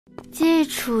既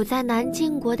处在南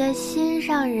晋国的心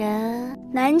上人，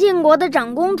南晋国的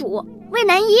长公主魏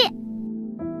南一，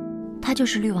她就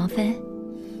是绿王妃。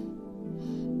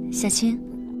小青，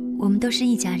我们都是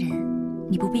一家人，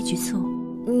你不必局促。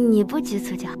你不局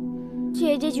促就好。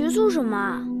姐姐局促什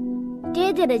么？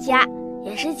爹爹的家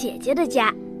也是姐姐的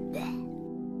家。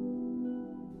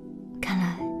看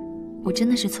来我真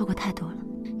的是错过太多了。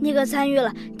你可参与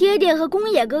了爹爹和宫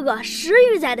野哥哥10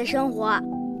余载的生活。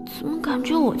怎么感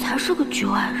觉我才是个局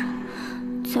外人，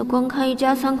在观看一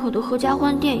家3口的合家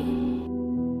欢电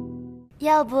影？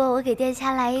要不我给殿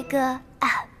下来一个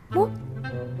按摩？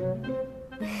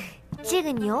这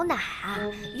个牛奶啊，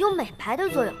有美白的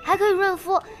作用，还可以润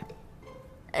肤。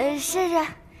试试。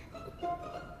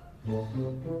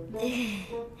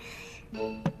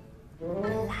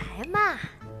来嘛，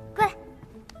过来。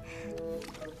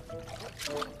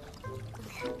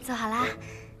坐好啦。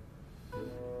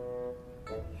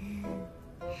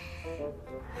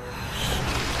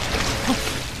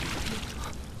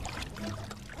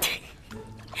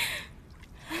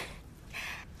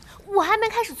我还没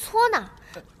开始搓呢。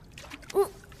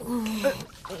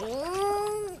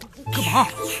干嘛？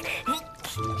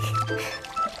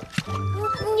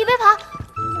你别跑，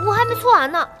我还没搓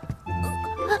完呢。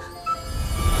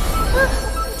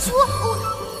搓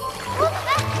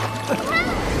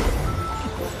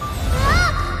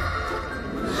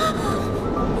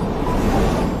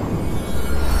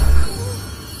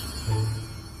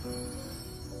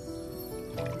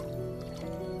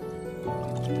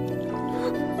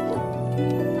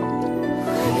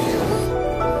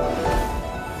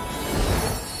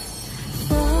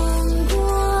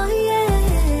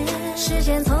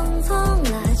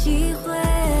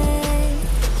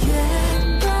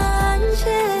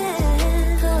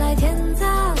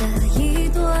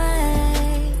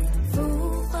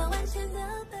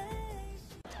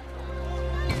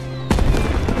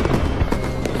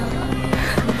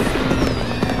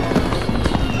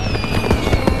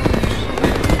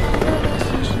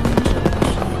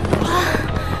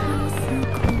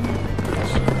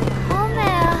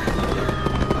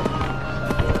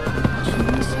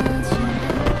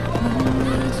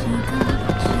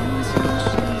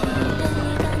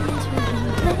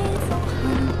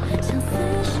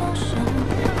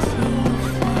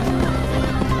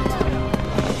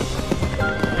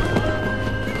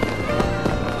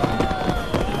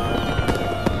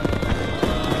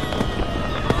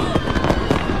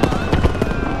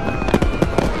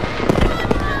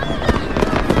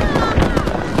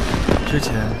之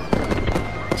前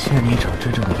欠你一场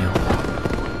真正的烟火，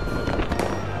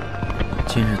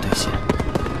今日兑现。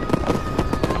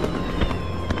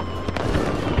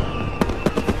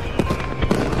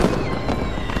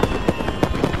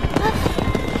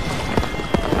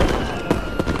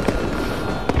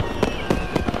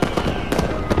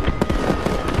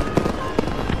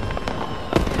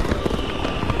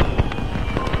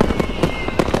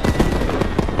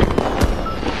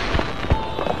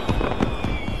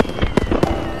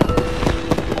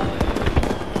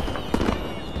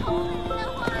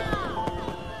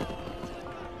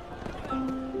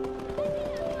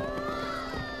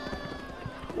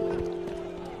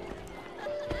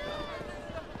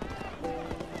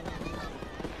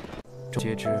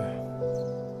皆知，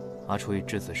阿初以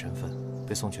质子身份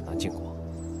被送去南晋国，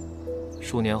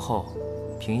数年后，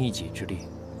凭一己之力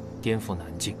颠覆南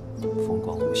境，风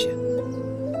光无限。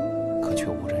可却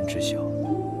无人知晓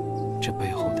这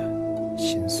背后的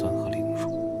辛酸和凌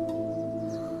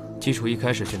辱。基础一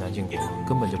开始去南晋国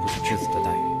根本就不是质子的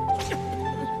待遇，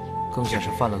更像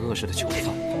是犯了恶事的囚犯。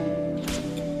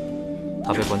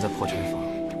他被关在破柴房，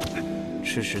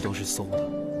吃食都是馊的。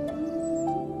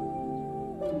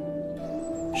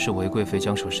 是韦贵妃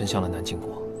将手伸向了南晋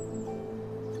国，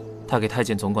她给太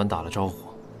监总管打了招呼，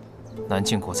南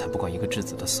晋国才不管一个质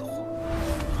子的死活。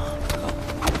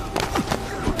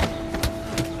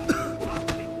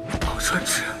王传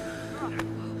旨，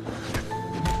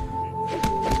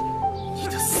你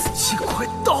的死期快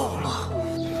到了，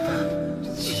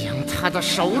将他的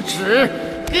手指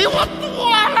给我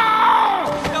剁了！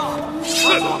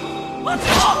是，慢走。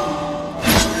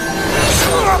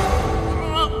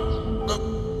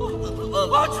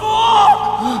 阿楚！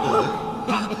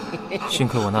幸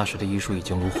亏我那时的医术已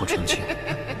经炉火纯青，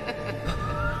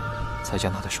才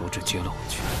将他的手指接了回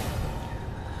去。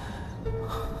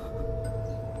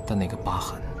但那个疤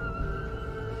痕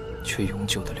却永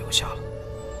久地留下了。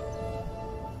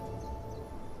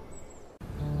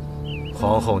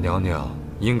皇后娘娘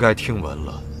应该听闻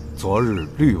了昨日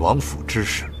绿王府之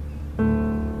事，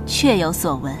确有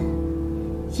所闻。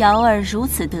瑶儿如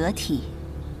此得体。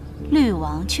 绿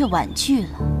王却婉拒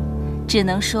了，只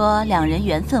能说两人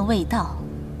缘分未到，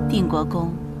定国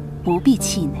公不必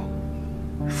气馁。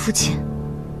父亲，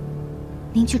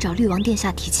您去找绿王殿下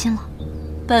提亲了？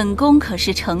本宫可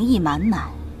是诚意满满，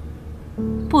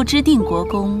不知定国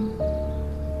公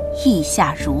意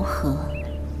下如何？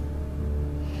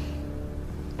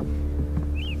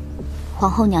皇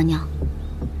后娘娘，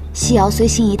西瑶虽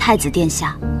心仪太子殿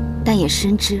下，但也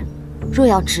深知，若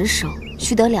要执手，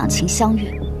须得两情相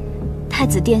悦。太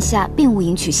子殿下并无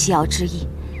迎娶西瑶之意，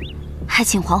还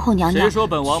请皇后娘娘。谁说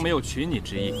本王没有娶你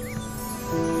之意？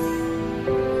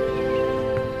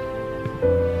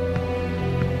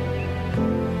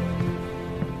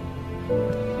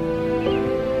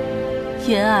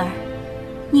云儿，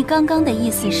你刚刚的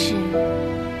意思是？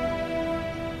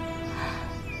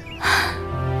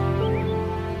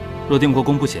若定国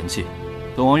公不嫌弃，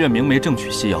本王愿明媒正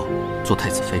娶西瑶，做太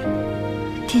子妃。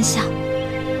殿下，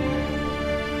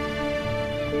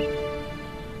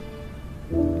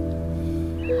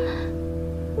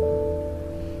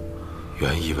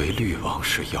原以为绿王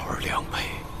是瑶儿良媒，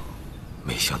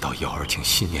没想到瑶儿竟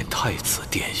信念太子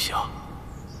殿下。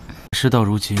事到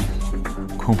如今，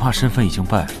恐怕身份已经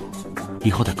败露，以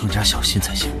后得更加小心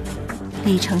才行。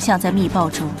李丞相在密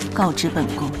报中告知本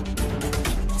宫，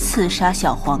刺杀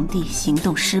小皇帝行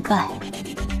动失败。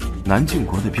南靖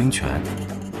国的兵权，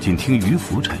仅听于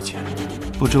府差遣，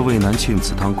不知魏南庆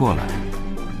此趟过来，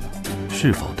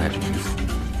是否带着于府？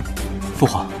父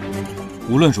皇，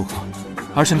无论如何，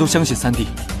儿臣都相信三弟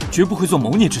绝不会做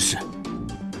谋逆之事。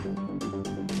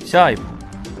下一步，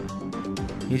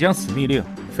你将此密令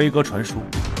飞鸽传书，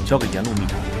交给沿路密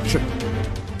探。是。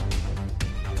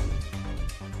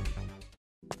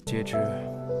皆知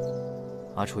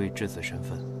阿初以质子身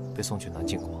份被送去南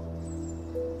靖国，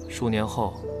数年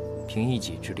后凭一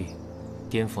己之力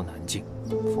颠覆南境，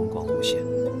风光无限，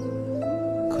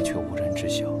可却无人知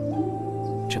晓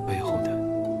这背后的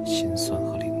辛酸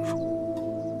和凌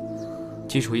辱。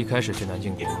基础一开始去南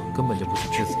靖国根本就不是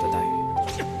质子的待遇，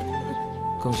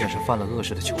更像是犯了恶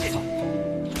事的囚犯。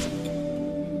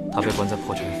他被关在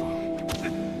破柴房，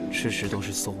吃食都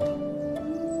是馊的。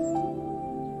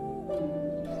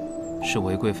是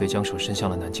韦贵妃将手伸向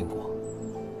了南靖国，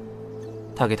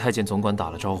她给太监总管打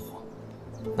了招呼，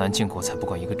南靖国才不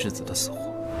管一个质子的死活。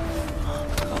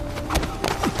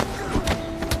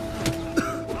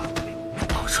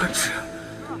王传旨，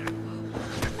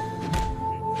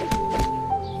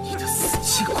你的死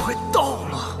期快到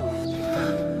了，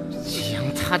将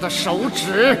他的手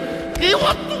指给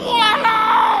我剁了！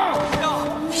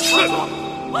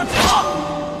慢走！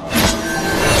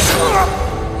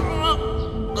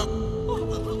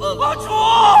阿楚！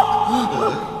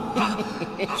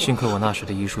幸亏我那时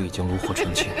的医术已经炉火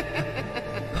纯青，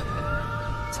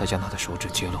才将他的手指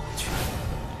接了回去。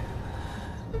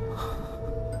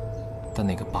但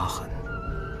那个疤痕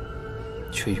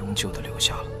却永久地留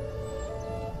下了。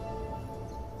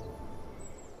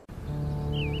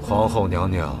皇后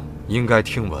娘娘应该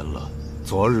听闻了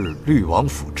昨日绿王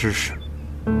府之事。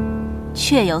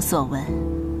确有所闻，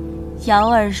瑶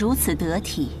儿如此得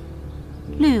体，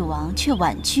绿王却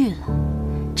婉拒了，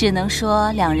只能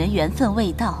说两人缘分未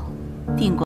到，定国